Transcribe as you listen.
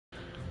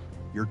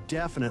You're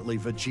definitely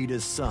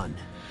Vegeta's son.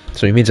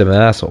 So he means I'm an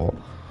asshole.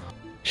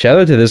 Shout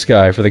out to this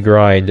guy for the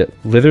grind.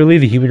 Literally,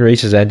 the human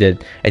race has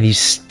ended, and he's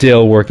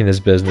still working his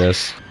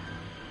business.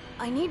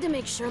 I need to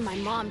make sure my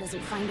mom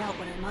doesn't find out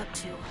what I'm up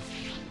to.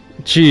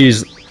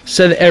 Jeez,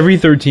 said every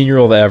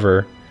 13-year-old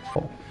ever.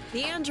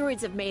 The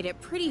androids have made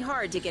it pretty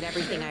hard to get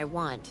everything I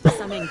want.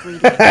 Some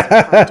ingredients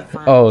are hard to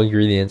find. Oh,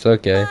 ingredients,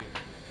 okay.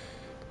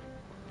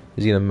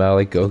 Is he gonna mouth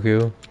like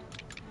Goku?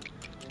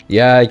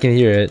 Yeah, I can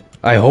hear it.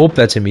 I hope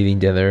that's him eating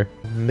dinner.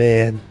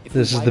 Man,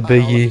 this is the biggie. If we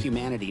wipe out all of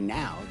humanity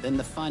now, then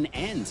the fun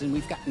ends and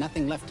we've got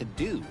nothing left to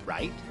do,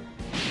 right?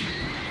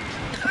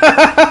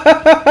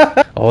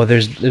 Oh,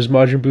 there's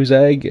Majin Buu's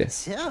egg.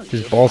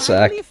 His ball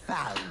sack.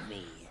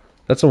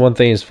 That's the one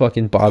thing is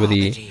fucking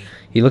Babadi.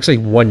 He looks like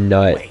one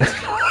nut.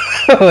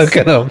 Look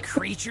at him.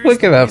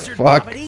 Look at that fuck.